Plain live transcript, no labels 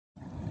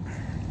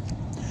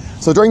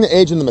So during the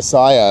age of the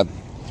Messiah,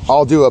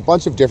 I'll do a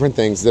bunch of different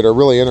things that are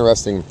really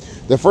interesting.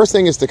 The first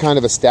thing is to kind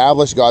of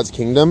establish God's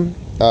kingdom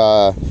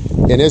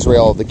in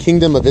Israel, the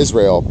kingdom of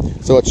Israel.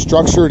 So it's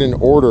structured and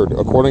ordered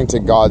according to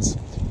God's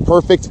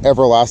perfect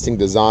everlasting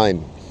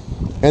design.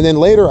 And then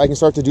later I can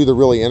start to do the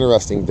really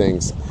interesting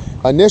things.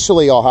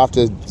 Initially I'll have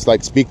to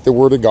like speak the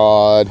word of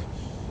God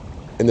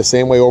in the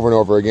same way over and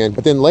over again.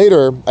 But then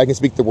later I can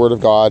speak the word of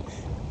God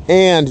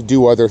and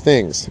do other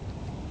things.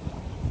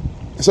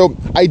 So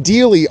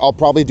ideally I'll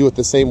probably do it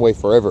the same way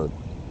forever.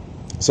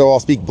 So I'll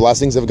speak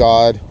blessings of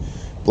God,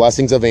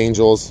 blessings of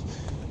angels,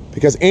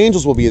 because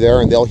angels will be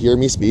there and they'll hear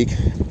me speak,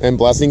 and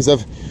blessings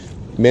of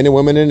men and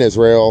women in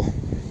Israel.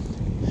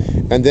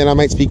 And then I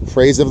might speak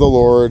praise of the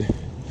Lord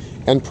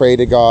and pray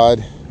to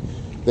God,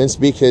 then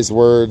speak his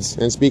words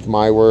and speak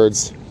my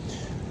words.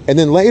 And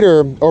then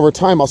later, over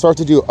time, I'll start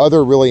to do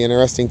other really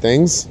interesting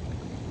things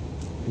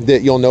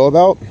that you'll know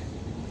about.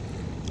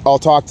 I'll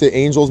talk to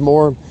angels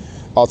more,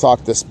 I'll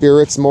talk to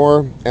spirits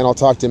more, and I'll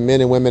talk to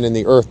men and women in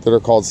the earth that are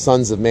called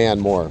sons of man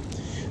more.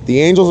 The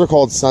angels are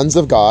called sons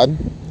of God.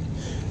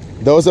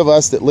 Those of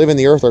us that live in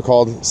the earth are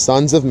called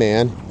sons of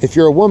man. If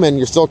you're a woman,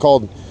 you're still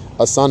called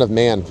a son of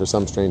man for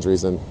some strange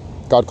reason.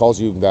 God calls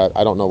you that.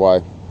 I don't know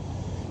why.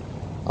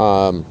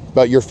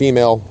 But you're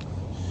female.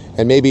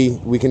 And maybe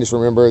we can just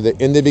remember that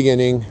in the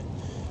beginning,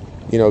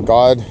 you know,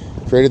 God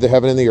created the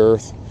heaven and the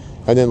earth.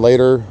 And then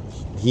later,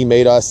 he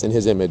made us in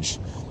his image.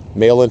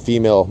 Male and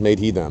female made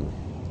he them.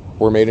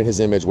 We're made in his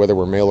image, whether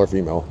we're male or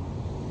female.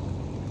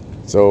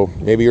 So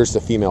maybe you're just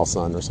a female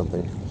son or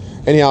something.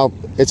 Anyhow,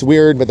 it's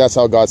weird, but that's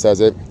how God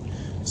says it.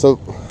 So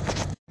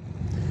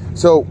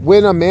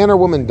when a man or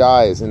woman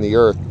dies in the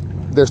earth,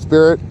 their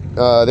spirit,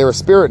 they're a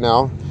spirit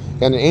now,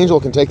 and an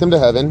angel can take them to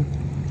heaven.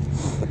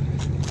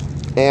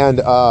 And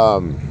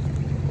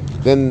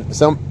then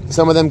some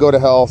of them go to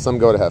hell, some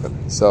go to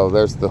heaven. So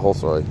there's the whole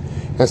story.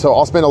 And so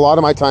I'll spend a lot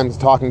of my time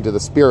talking to the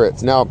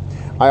spirits. Now,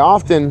 I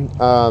often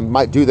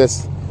might do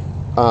this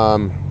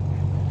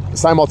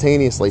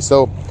simultaneously.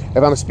 So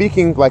if I'm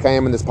speaking like I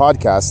am in this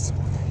podcast,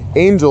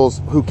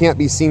 angels who can't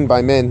be seen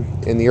by men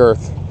in the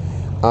earth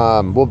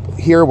will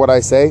hear what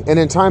I say. And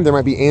in time, there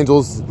might be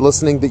angels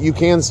listening that you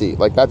can see.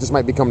 Like that just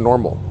might become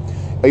normal.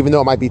 Even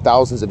though it might be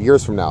thousands of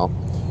years from now,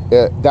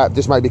 that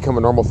just might become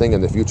a normal thing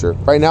in the future.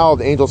 Right now,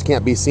 the angels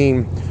can't be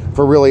seen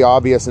for really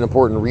obvious and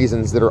important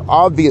reasons that are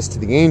obvious to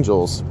the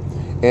angels,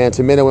 and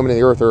to men and women in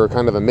the earth are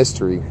kind of a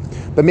mystery.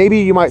 But maybe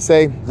you might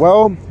say,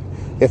 well,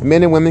 if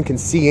men and women can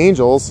see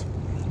angels,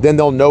 then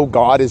they'll know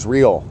God is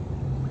real.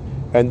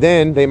 And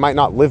then they might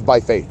not live by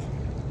faith.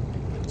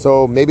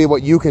 So maybe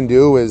what you can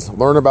do is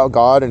learn about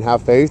God and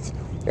have faith.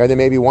 And then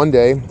maybe one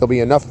day there'll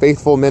be enough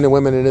faithful men and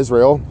women in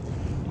Israel,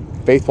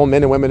 faithful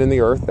men and women in the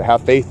earth that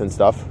have faith and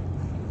stuff,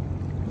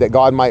 that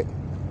God might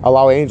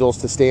allow angels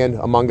to stand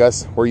among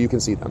us where you can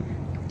see them.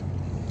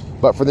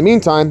 But for the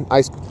meantime,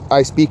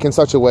 I speak in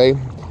such a way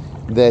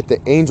that the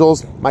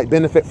angels might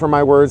benefit from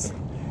my words,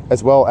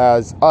 as well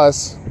as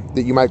us,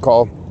 that you might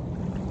call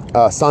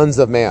sons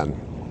of man.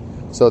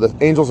 So the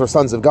angels are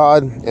sons of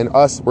God, and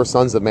us, we're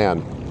sons of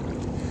man.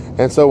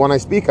 And so when I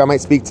speak, I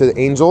might speak to the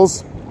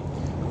angels,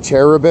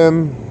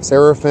 cherubim,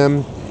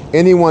 seraphim,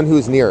 anyone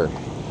who's near.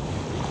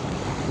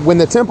 When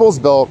the temple's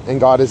built and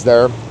God is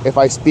there, if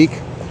I speak,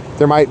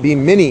 there might be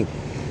many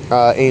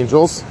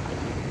angels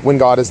when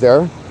God is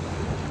there.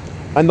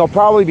 And they'll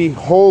probably be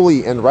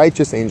holy and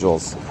righteous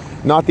angels,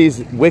 not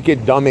these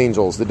wicked, dumb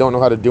angels that don't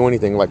know how to do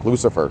anything like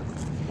Lucifer.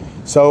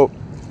 So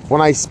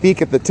when I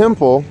speak at the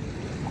temple,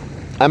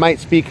 I might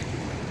speak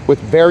with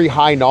very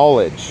high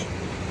knowledge,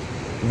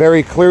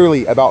 very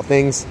clearly about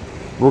things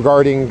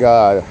regarding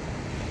God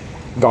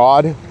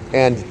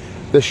and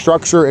the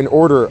structure and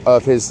order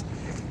of his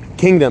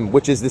kingdom,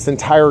 which is this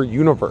entire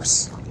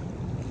universe.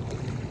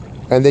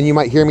 And then you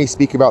might hear me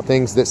speak about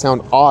things that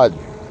sound odd,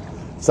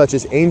 such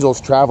as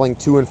angels traveling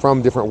to and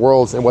from different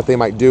worlds and what they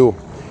might do.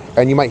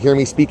 And you might hear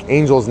me speak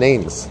angels'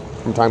 names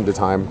from time to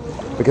time,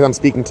 because I'm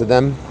speaking to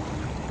them,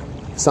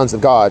 sons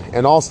of God,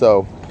 and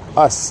also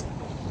us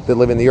that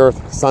live in the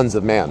earth, sons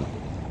of man.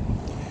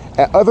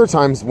 At other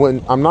times,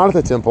 when I'm not at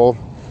the temple,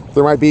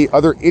 there might be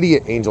other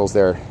idiot angels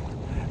there.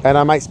 And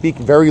I might speak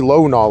very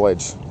low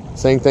knowledge,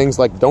 saying things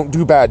like, don't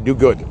do bad, do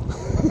good.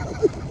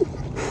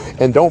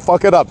 And don't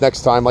fuck it up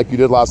next time like you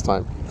did last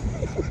time.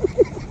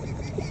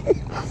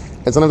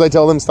 And sometimes I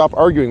tell them, stop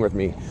arguing with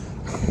me.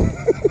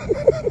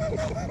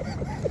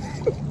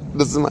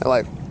 This is my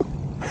life.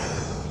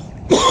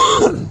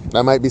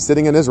 I might be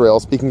sitting in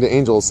Israel speaking to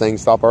angels saying,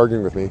 stop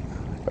arguing with me.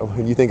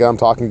 And you think I'm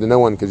talking to no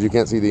one because you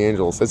can't see the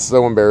angels. It's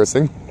so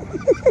embarrassing.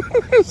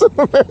 It's so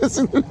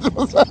embarrassing.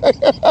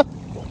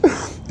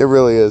 It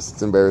really is.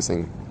 It's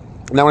embarrassing.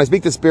 Now, when I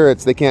speak to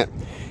spirits, they can't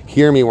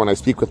hear me when I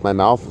speak with my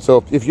mouth.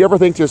 So if you ever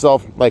think to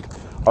yourself, like,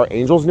 are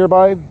angels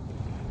nearby?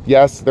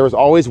 Yes, there is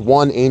always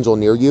one angel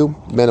near you,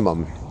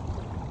 minimum.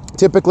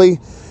 Typically,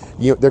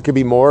 there could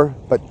be more,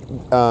 but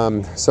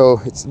so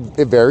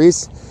it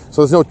varies.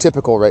 So there's no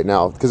typical right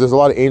now, because there's a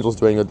lot of angels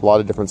doing a lot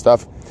of different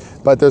stuff,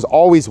 but there's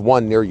always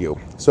one near you.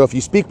 So if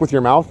you speak with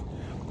your mouth,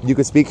 you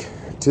could speak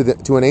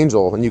to an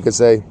angel, and you could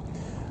say,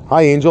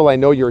 "Hi, angel, I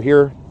know you're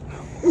here,"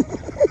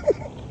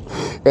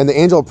 and the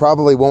angel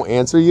probably won't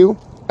answer you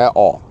at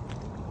all.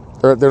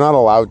 They're not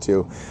allowed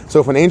to.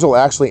 So if an angel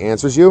actually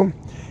answers you,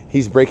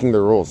 he's breaking the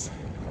rules.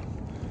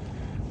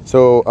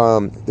 So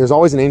there's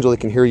always an angel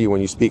that can hear you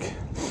when you speak,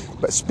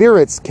 but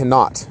spirits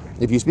cannot.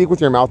 If you speak with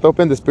your mouth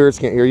open, the spirits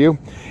can't hear you.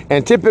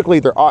 And typically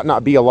there ought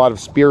not be a lot of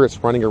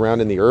spirits running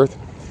around in the earth.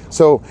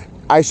 So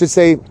I should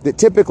say that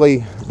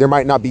typically there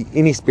might not be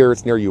any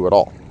spirits near you at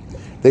all.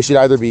 They should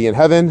either be in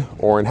heaven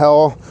or in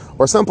hell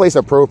or someplace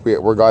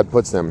appropriate where God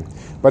puts them.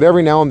 But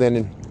every now and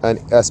then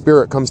a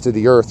spirit comes to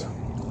the earth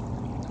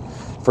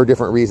for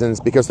different reasons,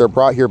 because they're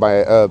brought here by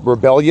a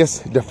rebellious,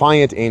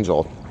 defiant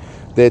angel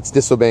that's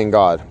disobeying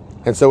God.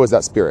 And so is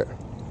that spirit,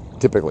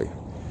 typically.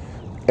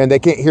 And they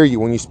can't hear you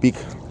when you speak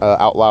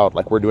out loud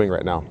like we're doing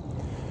right now.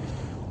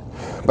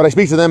 But I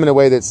speak to them in a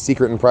way that's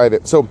secret and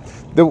private. So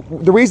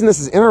the reason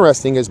this is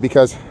interesting is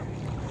because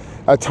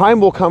a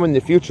time will come in the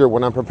future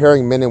when I'm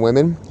preparing men and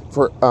women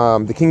for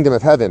the kingdom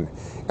of heaven.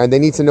 And they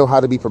need to know how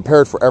to be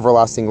prepared for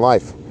everlasting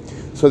life.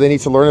 So they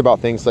need to learn about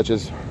things such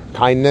as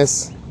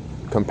kindness,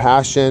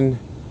 compassion,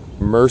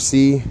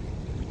 mercy.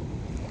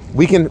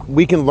 We can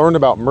learn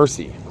about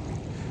mercy.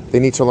 They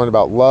need to learn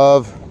about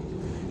love,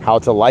 how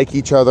to like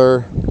each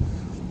other.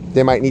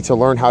 They might need to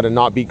learn how to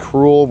not be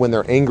cruel when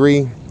they're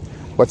angry,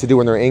 what to do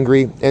when they're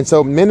angry. And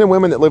so men and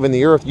women that live in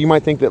the earth, you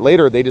might think that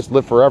later they just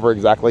live forever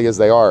exactly as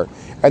they are.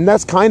 And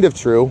that's kind of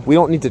true. We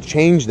don't need to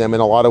change them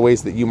in a lot of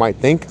ways that you might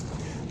think.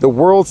 The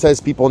world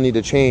says people need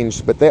to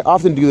change, but they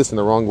often do this in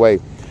the wrong way.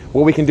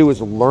 What we can do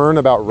is learn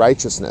about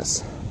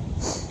righteousness.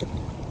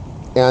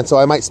 And so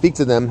I might speak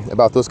to them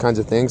about those kinds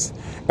of things.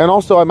 And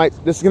also I might,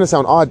 this is going to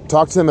sound odd,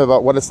 talk to them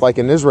about what it's like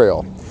in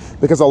Israel.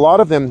 Because a lot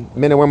of them,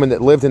 men and women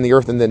that lived in the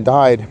earth and then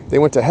died, they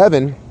went to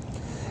heaven,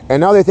 and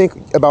now they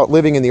think about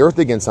living in the earth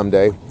again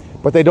someday,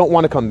 but they don't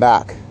want to come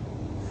back.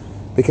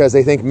 Because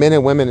they think men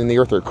and women in the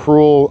earth are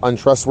cruel,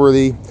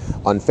 untrustworthy,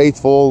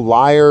 unfaithful,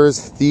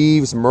 liars,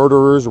 thieves,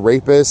 murderers,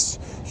 rapists,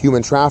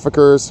 human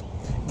traffickers.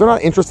 They're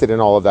not interested in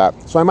all of that.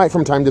 So I might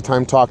from time to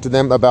time talk to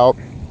them about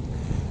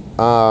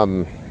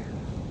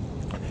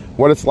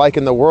what it's like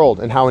in the world,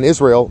 and how in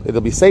Israel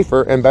it'll be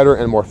safer and better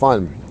and more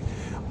fun.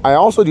 I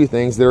also do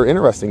things that are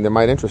interesting that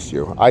might interest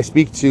you. I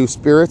speak to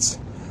spirits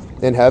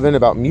in heaven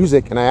about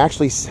music, and I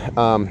actually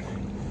sing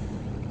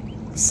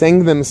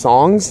them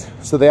songs.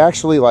 So they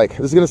actually, like,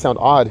 this is going to sound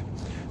odd,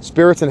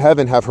 spirits in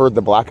heaven have heard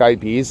the Black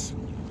Eyed Peas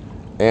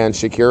and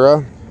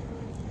Shakira,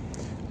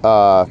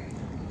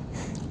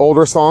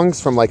 older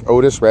songs from like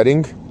Otis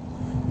Redding,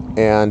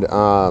 and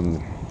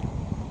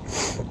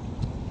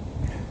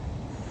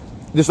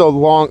there's a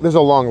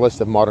long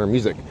list of modern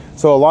music.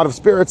 So a lot of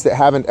spirits that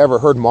haven't ever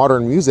heard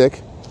modern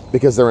music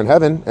because they're in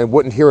heaven and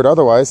wouldn't hear it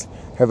otherwise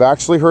have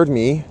actually heard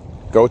me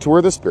go to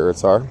where the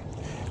spirits are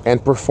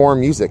and perform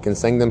music and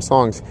sing them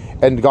songs.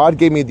 And God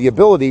gave me the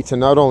ability to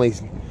not only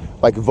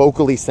like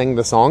vocally sing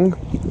the song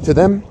to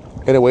them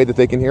in a way that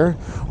they can hear,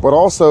 but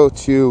also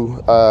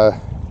to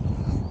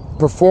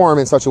perform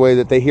in such a way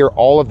that they hear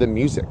all of the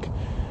music.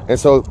 And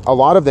so a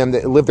lot of them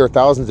that live there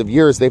thousands of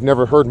years, they've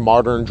never heard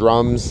modern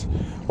drums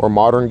or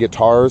modern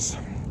guitars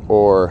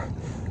or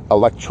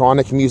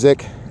electronic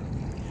music.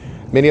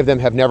 Many of them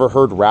have never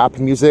heard rap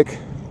music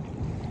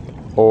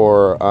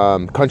or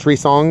country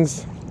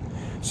songs.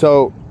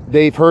 So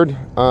they've heard,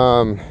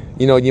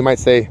 you might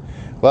say,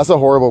 well, that's a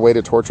horrible way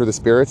to torture the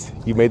spirits.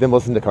 You made them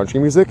listen to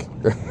country music.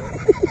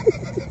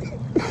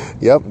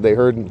 Yep,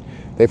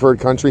 they've heard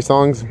country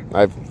songs.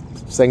 I've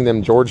sang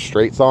them George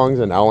Strait songs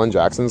and Alan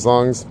Jackson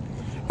songs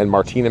and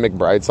Martina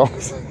McBride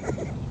songs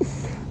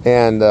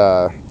and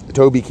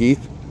Toby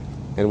Keith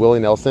and Willie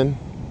Nelson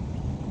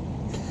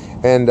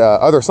and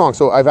other songs.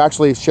 So I've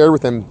actually shared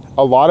with them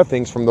a lot of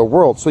things from the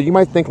world. So you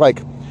might think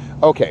like,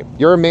 okay,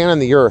 you're a man on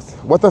the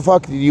earth. What the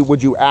fuck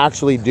would you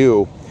actually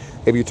do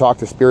if you talk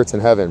to spirits in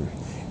heaven?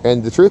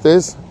 And the truth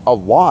is, a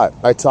lot.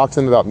 I talk to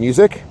them about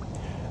music,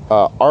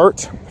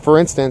 art. For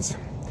instance,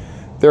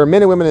 there are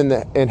men and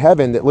women in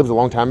heaven that lived a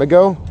long time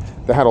ago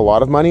that had a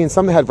lot of money, and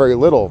some that had very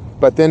little.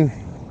 But then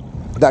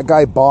that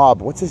guy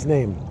Bob, what's his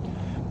name?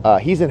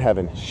 He's in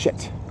heaven.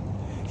 Shit.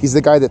 He's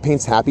the guy that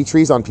paints happy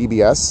trees on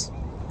PBS.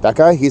 That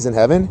guy, he's in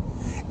heaven.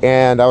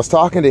 And I was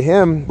talking to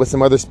him with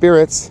some other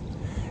spirits,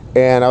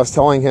 and I was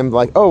telling him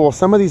like, oh, well,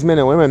 some of these men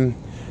and women,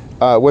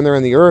 when they're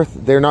in the earth,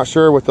 they're not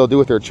sure what they'll do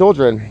with their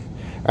children.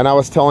 And I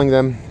was telling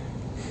them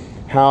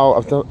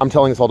how, I'm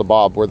telling this all to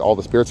Bob, where all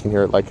the spirits can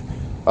hear it, like,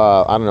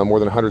 I don't know, more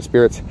than 100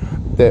 spirits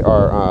that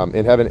are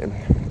in heaven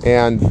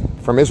and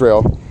from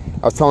Israel.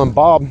 I was telling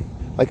Bob,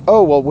 like,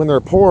 oh, well, when they're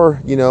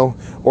poor,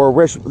 or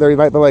rich, they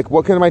might be like,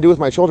 what can I do with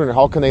my children?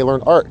 How can they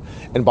learn art?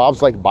 And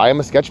Bob's like, buy them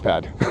a sketch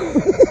pad.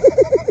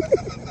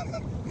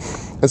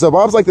 And so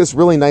Bob's like this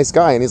really nice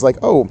guy, and he's like,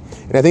 oh,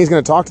 and I think he's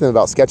going to talk to them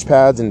about sketch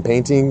pads and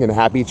painting and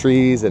happy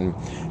trees and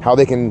how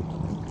they can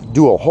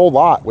do a whole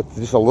lot with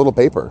just a little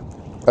paper.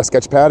 A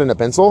sketch pad and a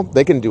pencil,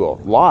 they can do a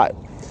lot.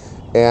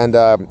 And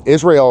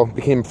Israel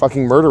became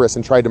fucking murderous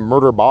and tried to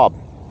murder Bob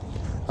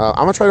I'm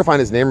going to try to find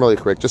his name really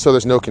quick, just so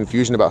there's no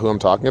confusion about who I'm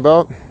talking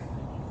about.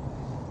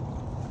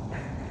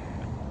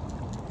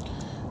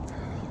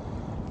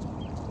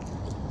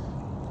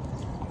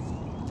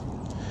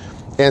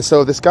 And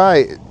so this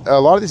guy, a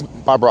lot of these,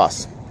 Bob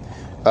Ross,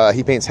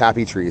 he paints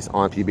happy trees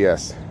on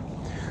PBS.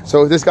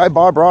 So this guy,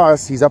 Bob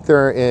Ross, he's up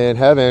there in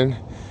heaven,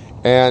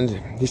 and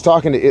he's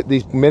talking to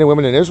these men and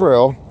women in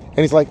Israel, and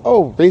he's like,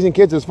 oh, raising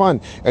kids is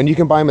fun, and you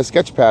can buy them a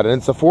sketch pad, and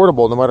it's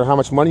affordable no matter how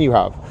much money you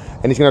have.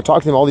 And he's going to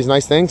talk to them all these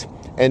nice things.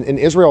 And in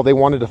Israel, they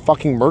wanted to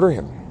fucking murder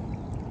him.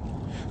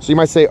 So you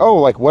might say, oh,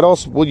 like, what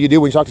else will you do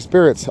when you talk to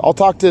spirits? I'll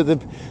talk to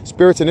the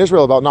spirits in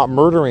Israel about not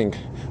murdering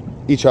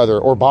each other,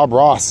 or Bob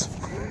Ross.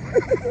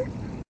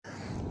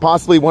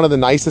 Possibly one of the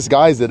nicest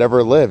guys that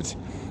ever lived.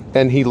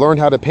 And he learned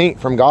how to paint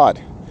from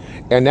God.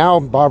 And now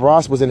Bob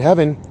Ross was in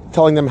heaven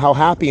telling them how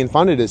happy and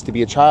fun it is to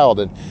be a child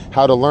and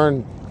how to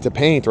learn to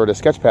paint or to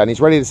sketch pad. And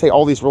he's ready to say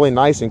all these really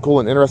nice and cool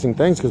and interesting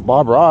things because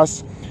Bob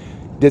Ross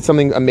did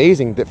something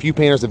amazing that few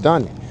painters have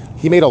done.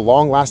 He made a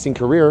long-lasting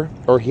career,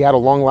 or he had a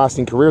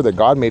long-lasting career that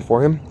God made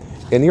for him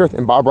in the earth.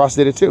 And Bob Ross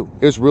did it too.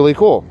 It was really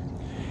cool.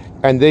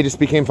 And they just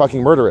became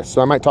fucking murderous.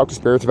 So I might talk to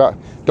spirits about,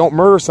 don't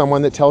murder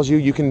someone that tells you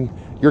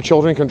your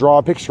children can draw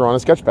a picture on a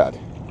sketch pad.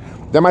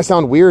 That might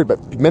sound weird,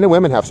 but men and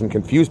women have some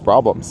confused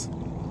problems.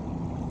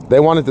 They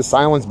wanted to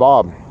silence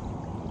Bob.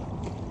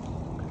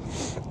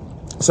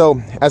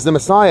 So as the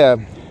Messiah,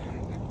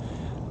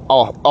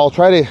 I'll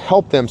try to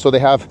help them so they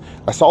have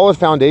a solid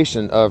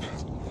foundation of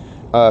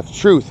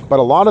truth. But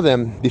a lot of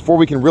them, before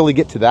we can really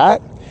get to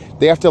that,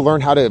 they have to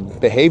learn how to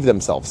behave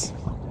themselves.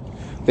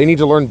 They need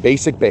to learn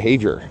basic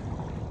behavior.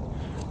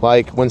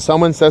 Like when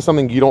someone says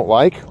something you don't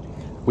like,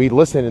 we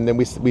listen, and then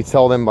we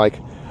tell them, like,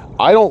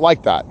 I don't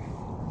like that,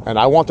 and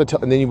I want to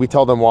tell, and then we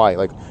tell them why.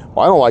 Like, well,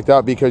 I don't like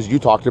that because you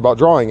talked about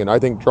drawing, and I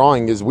think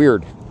drawing is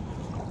weird.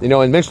 You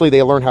know, and eventually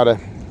they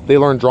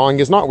learn drawing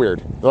is not weird.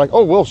 They're like,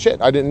 oh, well,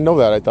 shit, I didn't know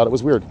that. I thought it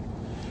was weird.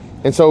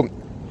 And so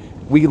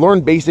we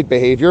learn basic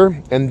behavior,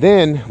 and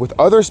then with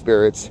other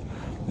spirits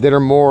that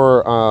are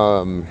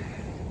more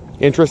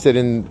interested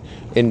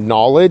in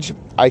knowledge,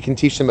 I can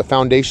teach them a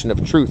foundation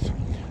of truth,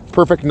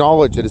 perfect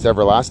knowledge that is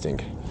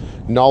everlasting,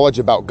 knowledge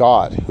about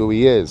God, who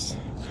he is,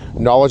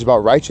 knowledge about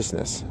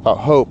righteousness, about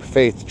hope,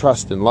 faith,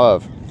 trust, and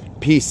love,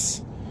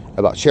 peace,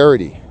 about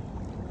charity.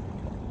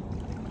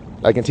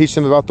 I can teach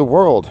them about the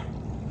world,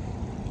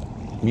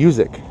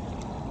 music,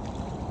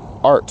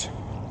 art.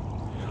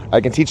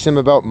 I can teach them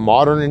about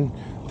modern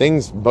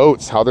things,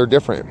 boats, how they're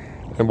different,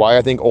 and why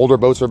I think older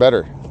boats are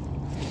better,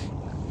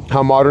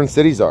 how modern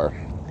cities are.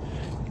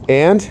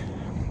 And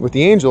with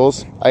the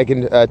angels, I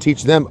can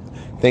teach them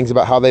things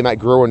about how they might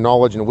grow in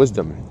knowledge and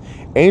wisdom.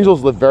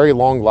 Angels live very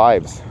long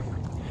lives,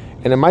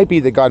 and it might be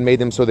that God made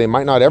them so they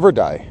might not ever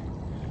die,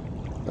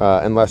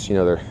 unless, you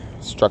know, they're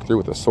struck through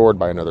with a sword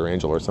by another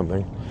angel or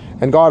something.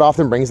 And God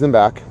often brings them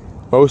back.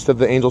 Most of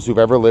the angels who've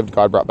ever lived,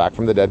 God brought back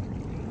from the dead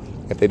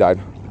if they died.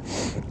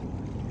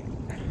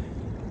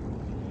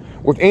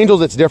 With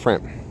angels, it's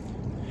different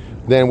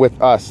than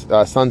with us,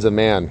 sons of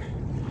man.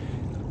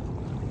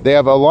 They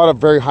have a lot of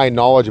very high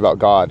knowledge about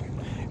God,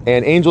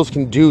 and angels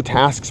can do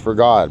tasks for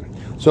God.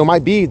 So it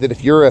might be that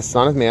if you're a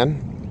son of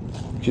man,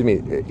 excuse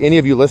me, any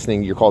of you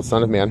listening, you're called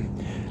son of man,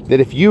 that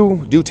if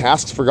you do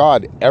tasks for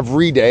God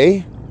every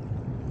day,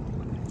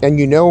 and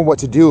you know what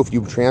to do if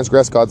you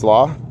transgress God's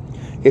law,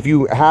 if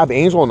you have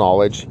angel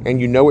knowledge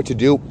and you know what to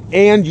do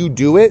and you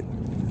do it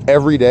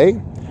every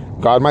day,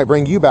 God might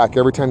bring you back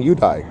every time you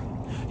die.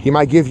 He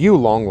might give you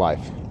long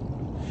life.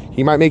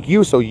 He might make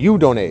you so you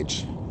don't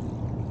age.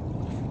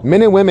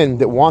 Men and women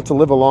that want to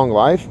live a long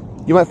life,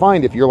 you might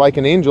find if you're like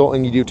an angel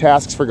and you do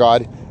tasks for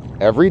God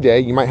every day,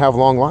 you might have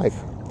long life.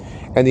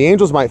 And the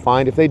angels might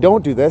find if they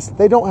don't do this,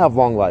 they don't have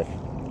long life.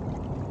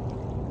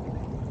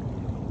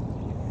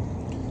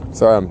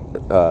 Sorry,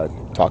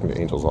 I'm talking to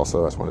angels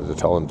also. I just wanted to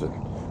tell them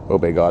to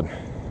obey God.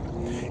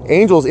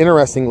 Angels,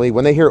 interestingly,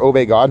 when they hear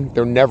obey God,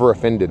 they're never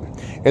offended.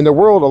 In the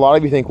world, a lot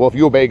of you think, well, if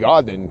you obey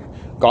God, then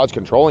God's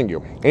controlling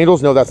you.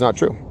 Angels know that's not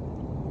true.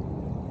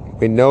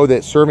 We know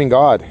that serving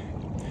God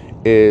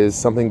is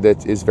something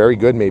that is very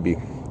good, maybe.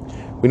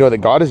 We know that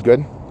God is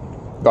good,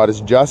 God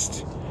is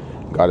just,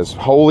 God is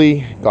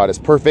holy, God is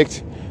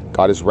perfect,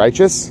 God is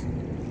righteous,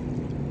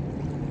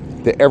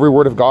 that every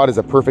word of God is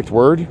a perfect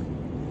word,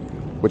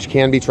 which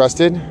can be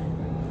trusted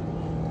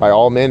by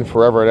all men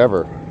forever and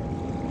ever.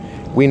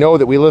 We know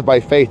that we live by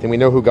faith, and we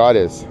know who God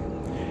is.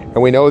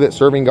 And we know that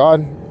serving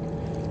God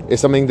is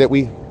something that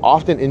we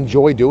often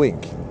enjoy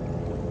doing.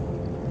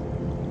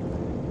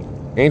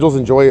 Angels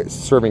enjoy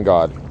serving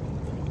God.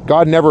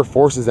 God never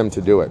forces them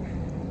to do it,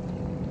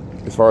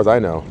 as far as I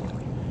know.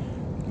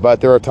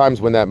 But there are times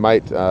when that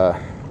might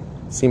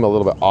seem a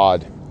little bit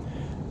odd.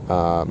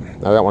 I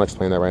don't want to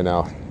explain that right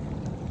now,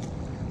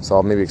 so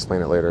I'll maybe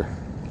explain it later.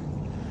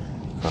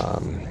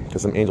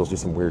 Because some angels do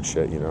some weird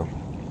shit, you know.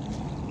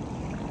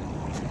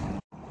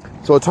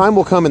 So a time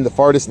will come in the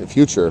far distant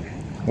future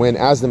when,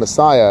 as the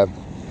Messiah,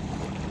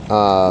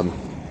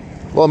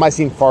 well, it might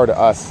seem far to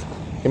us.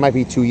 It might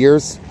be 2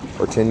 years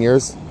or 10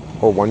 years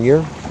or 1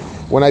 year.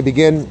 When I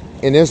begin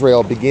in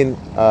Israel begin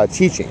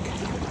teaching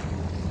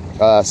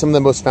some of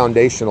the most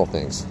foundational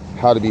things.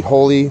 How to be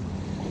holy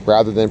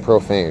rather than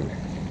profane.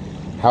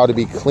 How to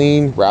be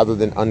clean rather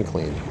than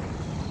unclean.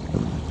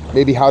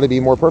 Maybe how to be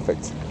more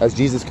perfect, as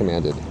Jesus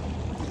commanded.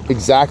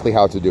 Exactly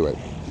how to do it.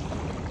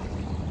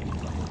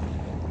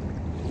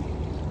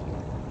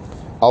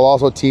 I'll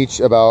also teach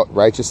about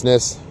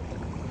righteousness,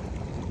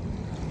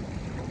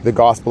 the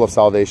gospel of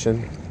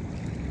salvation.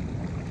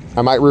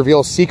 I might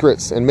reveal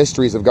secrets and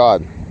mysteries of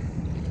God.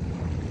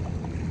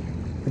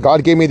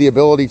 God gave me the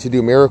ability to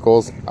do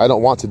miracles. I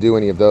don't want to do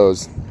any of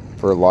those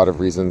for a lot of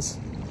reasons.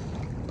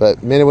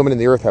 But men and women in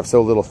the earth have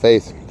so little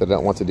faith that I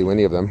don't want to do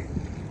any of them.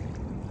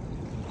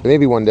 But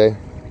maybe one day.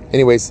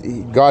 Anyways,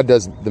 God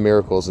does the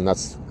miracles, and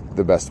that's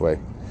the best way.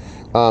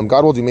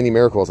 God will do many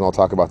miracles, and I'll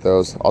talk about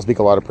those. I'll speak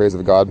a lot of praise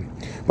of God.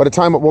 But a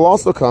time will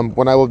also come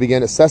when I will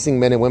begin assessing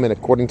men and women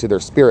according to their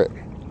spirit.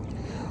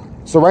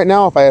 So right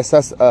now, if I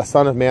assess a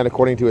son of man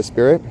according to his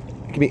spirit,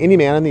 it can be any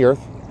man on the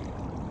earth.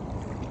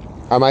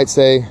 I might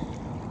say,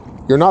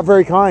 you're not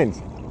very kind.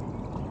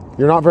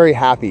 You're not very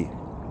happy.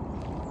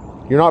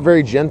 You're not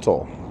very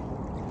gentle.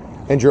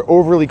 And you're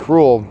overly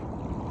cruel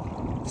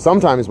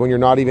sometimes when you're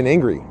not even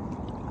angry.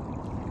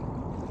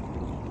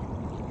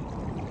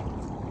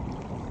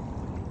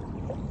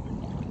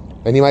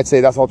 And he might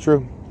say, that's all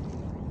true.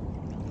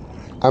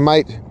 I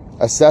might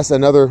assess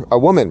a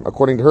woman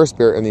according to her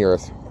spirit in the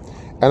earth.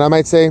 And I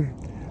might say,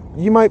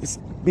 you might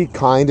be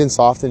kind and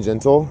soft and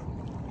gentle,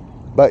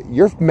 but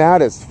you're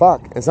mad as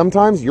fuck. And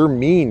sometimes you're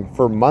mean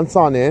for months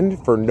on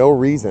end for no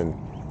reason.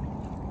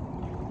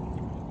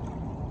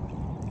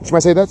 She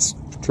might say, that's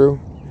true.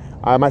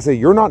 I might say,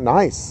 you're not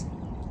nice.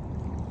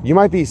 You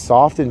might be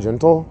soft and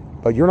gentle,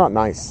 but you're not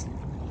nice.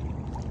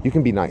 You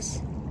can be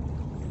nice.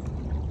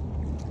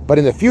 But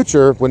in the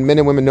future, when men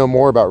and women know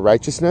more about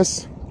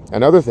righteousness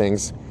and other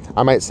things,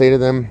 I might say to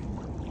them,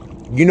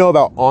 you know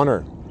about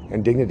honor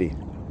and dignity.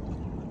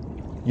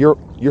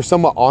 You're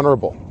somewhat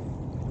honorable.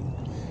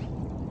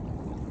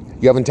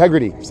 You have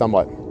integrity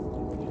somewhat.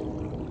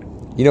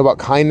 You know about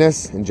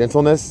kindness and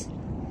gentleness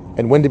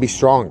and when to be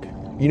strong.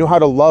 You know how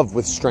to love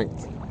with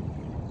strength.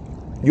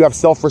 You have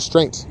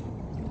self-restraint.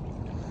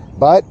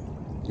 But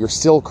you're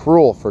still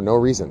cruel for no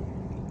reason.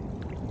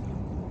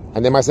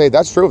 And they might say,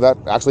 that's true. That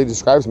actually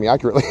describes me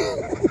accurately.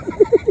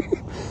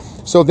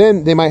 So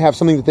then they might have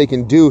something that they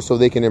can do so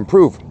they can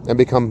improve and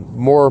become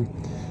more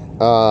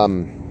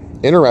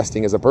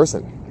interesting as a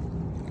person.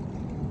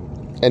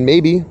 And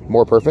maybe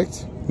more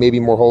perfect, maybe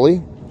more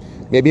holy,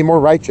 maybe more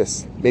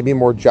righteous, maybe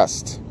more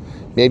just,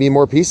 maybe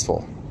more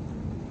peaceful.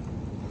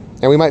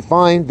 And we might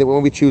find that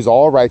when we choose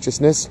all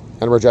righteousness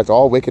and reject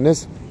all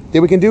wickedness,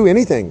 that we can do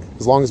anything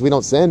as long as we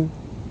don't sin.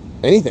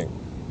 Anything.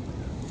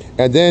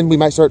 And then we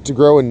might start to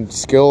grow in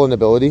skill and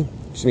ability.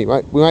 We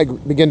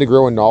might begin to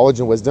grow in knowledge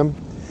and wisdom,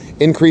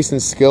 increase in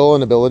skill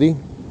and ability,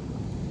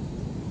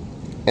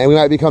 and we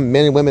might become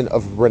men and women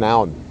of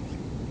renown.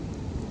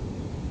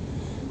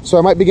 So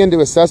I might begin to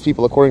assess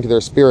people according to their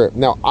spirit.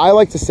 Now, I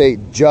like to say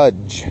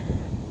judge.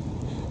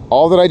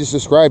 All that I just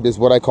described is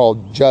what I call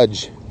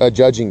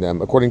judging them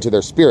according to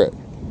their spirit.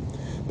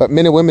 But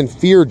men and women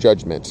fear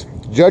judgment.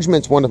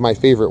 Judgment's one of my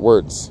favorite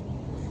words.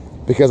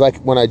 Because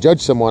when I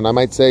judge someone, I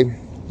might say,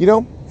 you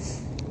know,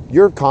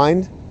 you're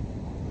kind.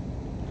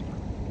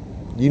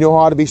 You know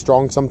how to be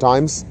strong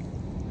sometimes.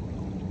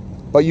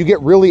 But you get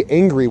really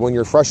angry when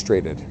you're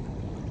frustrated.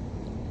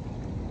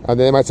 And then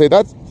they might say,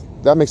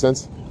 that makes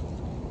sense.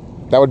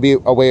 That would be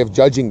a way of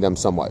judging them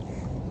somewhat,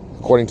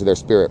 according to their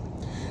spirit.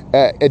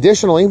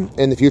 Additionally,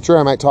 in the future,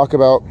 I might talk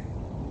about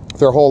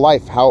their whole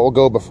life, how it will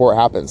go before it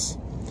happens.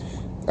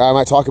 I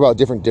might talk about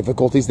different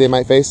difficulties they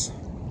might face.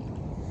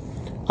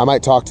 I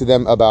might talk to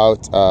them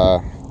about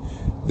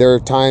there are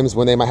times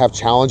when they might have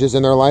challenges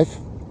in their life,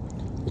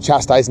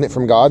 chastisement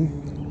from God,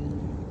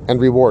 and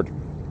reward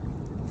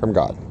from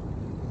God.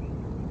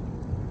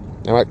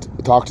 I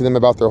might talk to them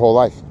about their whole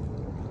life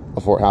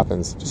before it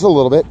happens, just a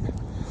little bit.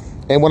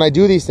 And when I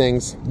do these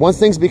things, once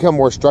things become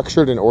more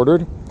structured and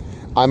ordered,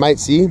 I might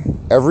see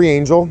every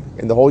angel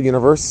in the whole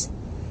universe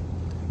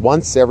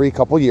once every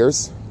couple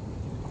years,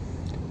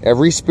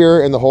 every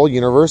spirit in the whole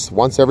universe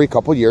once every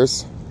couple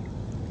years,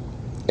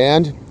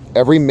 and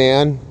every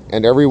man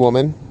and every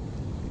woman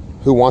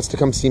who wants to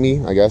come see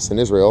me, I guess, in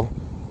Israel,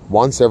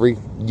 once every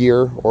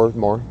year or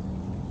more,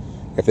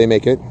 if they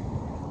make it,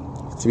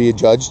 to be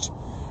judged.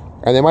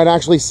 And they might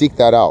actually seek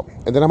that out.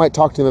 And then I might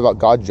talk to them about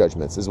God's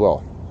judgments as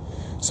well.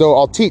 So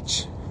I'll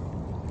teach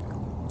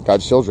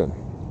God's children.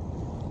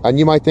 And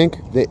you might think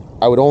that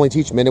I would only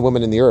teach men and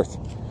women in the earth.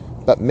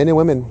 But men and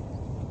women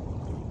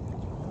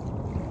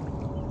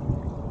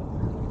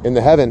in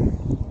the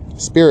heaven,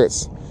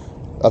 spirits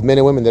of men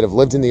and women that have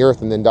lived in the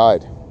earth and then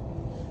died,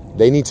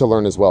 they need to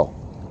learn as well.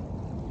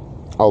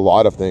 A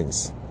lot of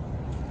things.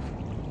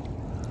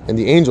 And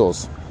the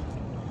angels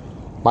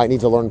might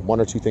need to learn one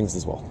or two things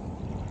as well.